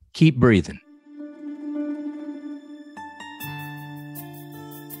there, keep breathing.